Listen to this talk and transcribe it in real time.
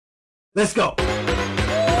Let's go.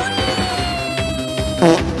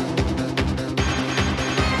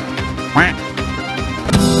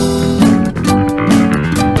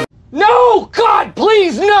 No! God,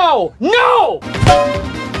 please, no! No!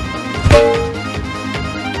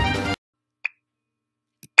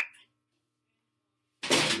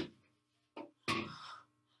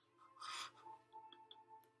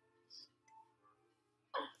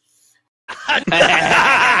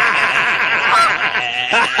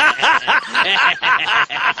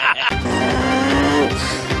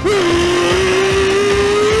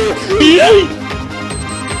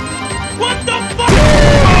 What the fuck?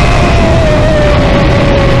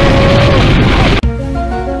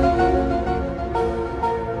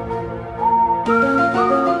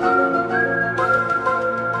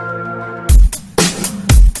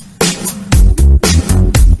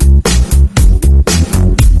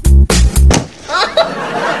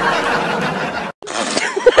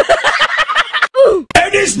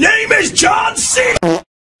 And his name is John C.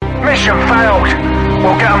 Mission failed.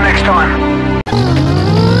 We'll get them next time.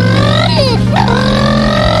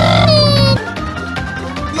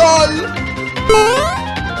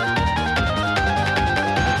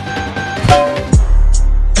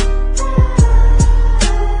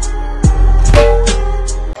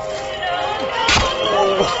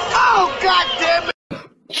 Oh, God damn it!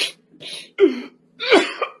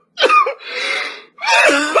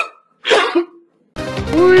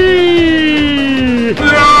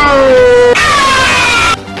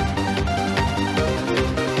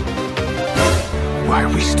 Why are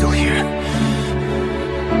we still here?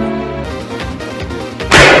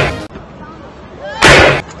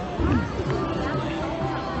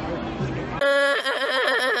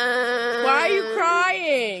 Why are you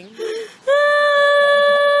crying?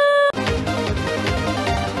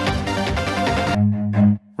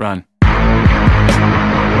 Run.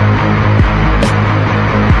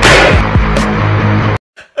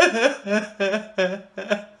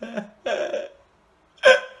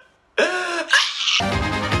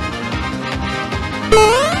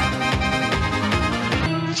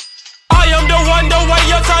 I am the one, the way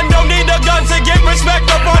your son don't need a gun to get respect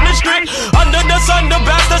up on the street. Under the sun, the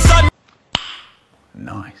best the sun.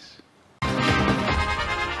 Nice.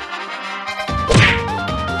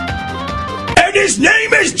 And his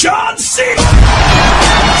name is John C.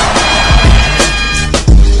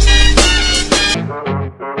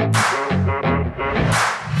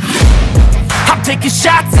 I'm taking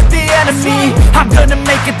shots at the enemy. I'm gonna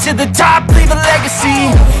make it to the top, leave a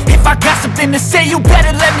legacy. If I got something to say, you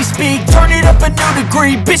better let me speak. Turn it up a new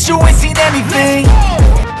degree, bitch, you ain't seen anything.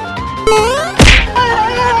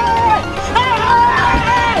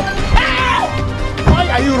 Why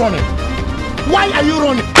are you running? Why are you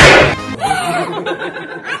running?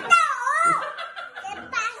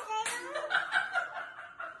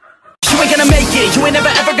 You ain't gonna make it, you ain't never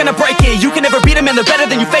ever gonna break it. You can never beat them and they're better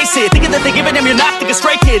than you face it. Thinking that they give a damn, you're not thinking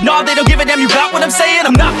straight, kid. No, they don't give a damn, you got what I'm saying?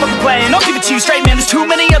 I'm not fucking playing, I'll give it to you straight, man. There's too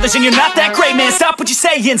many others and you're not that great, man. Stop what you're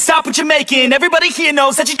saying, stop what you're making. Everybody here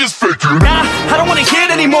knows that you just faking. Nah, I don't wanna hear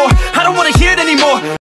it anymore, I don't wanna hear it anymore.